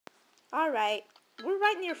Alright, we're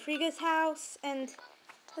right near Friga's house, and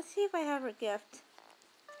let's see if I have her gift.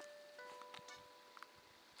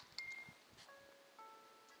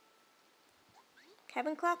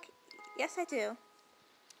 Cabin clock? Yes, I do.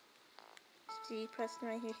 See, Preston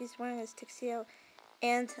right here. He's wearing his tuxedo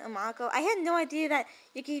and a monocle. I had no idea that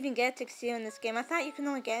you could even get a tuxedo in this game. I thought you could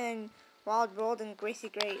only get it in Wild World and Gracie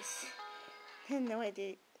Grace. I had no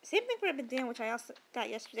idea. Same thing for a bandana, which I also got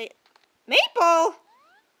yesterday. Maple!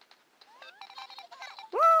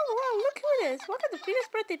 Whoa, look who it is. Welcome to Friga's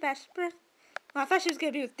birthday bash. Well, I thought she was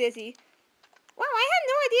going to be with Dizzy. Wow, I had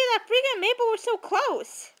no idea that Friga and Maple were so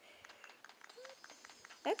close.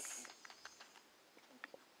 That's...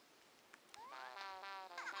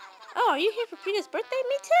 Oh, are you here for Friga's birthday?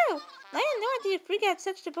 Me too. I had no idea Friga had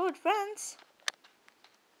such devoted friends.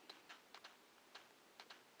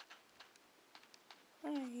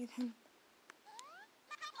 Alright then.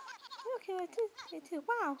 Okay, I too.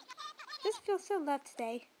 Wow, this feels so loved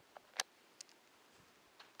today.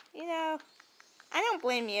 You know, I don't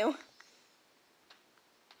blame you.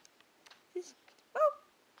 Oh.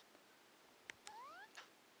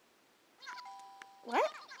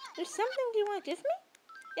 What? There's something you want to give me?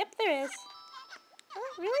 Yep, there is.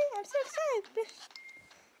 Oh, really? I'm so excited.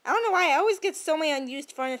 I don't know why I always get so many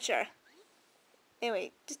unused furniture.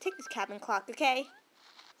 Anyway, just take this cabin clock, okay?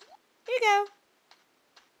 Here you go.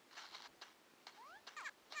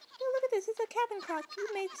 Oh, look at this. It's a cabin clock. You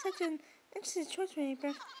made such an interesting choice,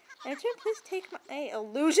 Rainbow. In return, please take my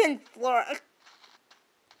illusion floor.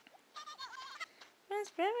 Friends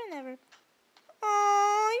forever and ever.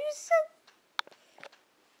 Aww, you're so...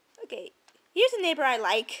 Okay, here's a neighbor I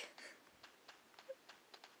like.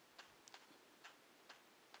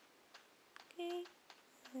 Okay.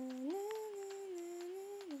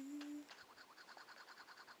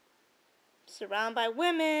 Surrounded by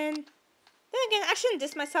women. Then again, I shouldn't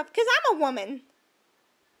diss myself because I'm a woman.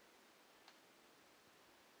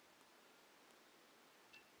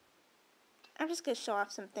 I'm just going to show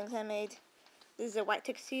off some things I made. This is a white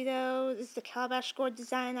tuxedo. This is the calabash gourd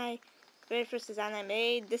design very first design I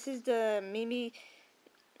made. This is the Mimi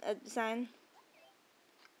design.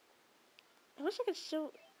 I wish I could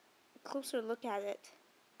show a closer look at it.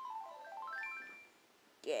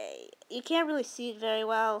 Yay. You can't really see it very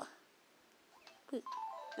well.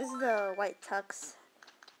 This is the white tux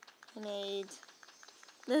I made.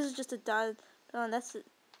 This is just a dot. Oh,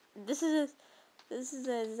 this is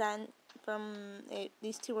a design from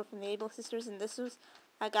these two were from the Able sisters, and this was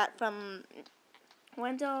I got from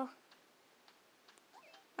Wendell.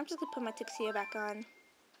 I'm just gonna put my tuxedo back on,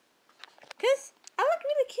 cause I look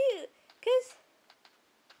really cute. Cause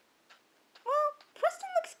well, Preston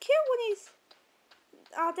looks cute when he's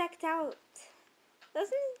all decked out,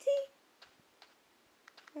 doesn't he?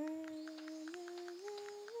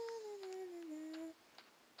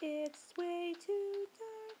 It's way too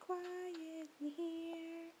dark, quiet in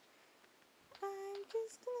here. I'm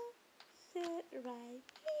just gonna sit right